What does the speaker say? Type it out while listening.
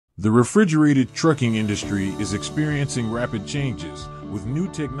The refrigerated trucking industry is experiencing rapid changes, with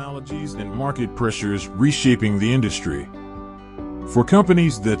new technologies and market pressures reshaping the industry. For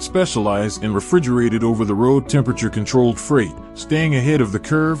companies that specialize in refrigerated over-the-road temperature-controlled freight, staying ahead of the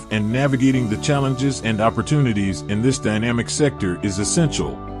curve and navigating the challenges and opportunities in this dynamic sector is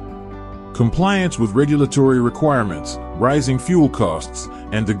essential. Compliance with regulatory requirements, rising fuel costs,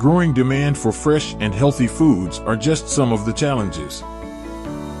 and the growing demand for fresh and healthy foods are just some of the challenges.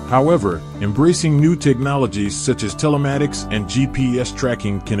 However, embracing new technologies such as telematics and GPS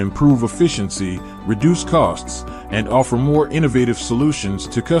tracking can improve efficiency, reduce costs, and offer more innovative solutions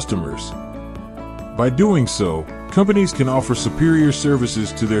to customers. By doing so, companies can offer superior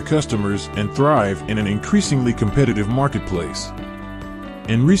services to their customers and thrive in an increasingly competitive marketplace.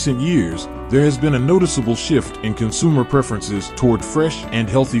 In recent years, there has been a noticeable shift in consumer preferences toward fresh and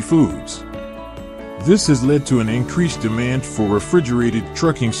healthy foods. This has led to an increased demand for refrigerated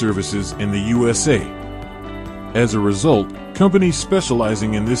trucking services in the USA. As a result, companies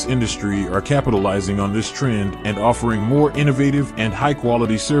specializing in this industry are capitalizing on this trend and offering more innovative and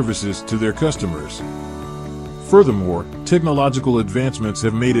high-quality services to their customers. Furthermore, technological advancements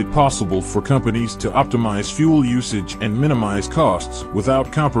have made it possible for companies to optimize fuel usage and minimize costs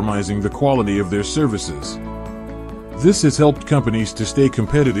without compromising the quality of their services. This has helped companies to stay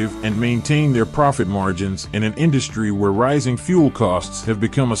competitive and maintain their profit margins in an industry where rising fuel costs have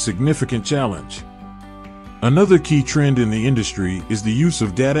become a significant challenge. Another key trend in the industry is the use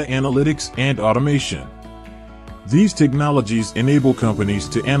of data analytics and automation. These technologies enable companies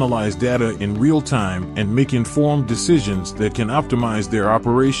to analyze data in real time and make informed decisions that can optimize their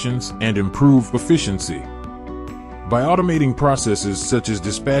operations and improve efficiency. By automating processes such as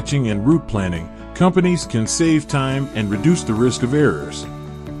dispatching and route planning, companies can save time and reduce the risk of errors.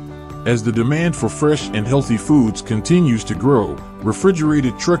 As the demand for fresh and healthy foods continues to grow,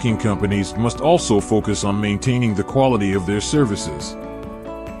 refrigerated trucking companies must also focus on maintaining the quality of their services.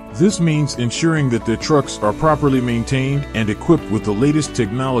 This means ensuring that their trucks are properly maintained and equipped with the latest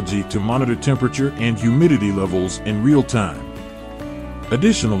technology to monitor temperature and humidity levels in real time.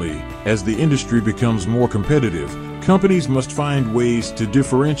 Additionally, as the industry becomes more competitive, companies must find ways to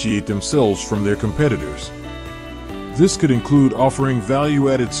differentiate themselves from their competitors. This could include offering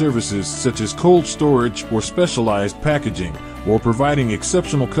value-added services such as cold storage or specialized packaging, or providing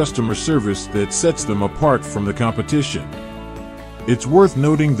exceptional customer service that sets them apart from the competition. It's worth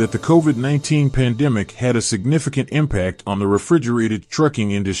noting that the COVID-19 pandemic had a significant impact on the refrigerated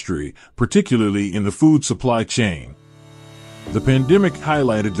trucking industry, particularly in the food supply chain. The pandemic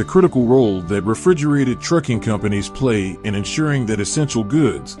highlighted the critical role that refrigerated trucking companies play in ensuring that essential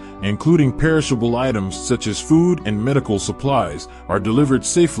goods, including perishable items such as food and medical supplies, are delivered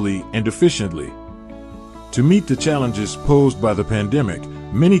safely and efficiently. To meet the challenges posed by the pandemic,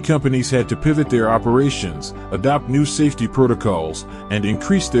 many companies had to pivot their operations, adopt new safety protocols, and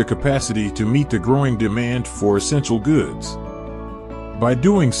increase their capacity to meet the growing demand for essential goods. By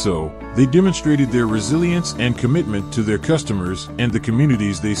doing so, they demonstrated their resilience and commitment to their customers and the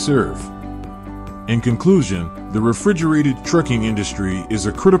communities they serve. In conclusion, the refrigerated trucking industry is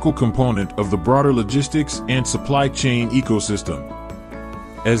a critical component of the broader logistics and supply chain ecosystem.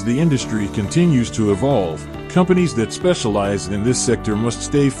 As the industry continues to evolve, companies that specialize in this sector must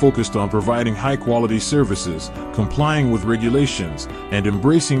stay focused on providing high-quality services, complying with regulations, and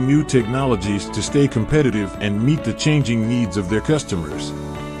embracing new technologies to stay competitive and meet the changing needs of their customers.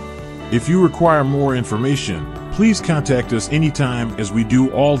 If you require more information, please contact us anytime as we do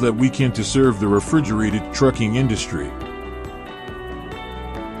all that we can to serve the refrigerated trucking industry.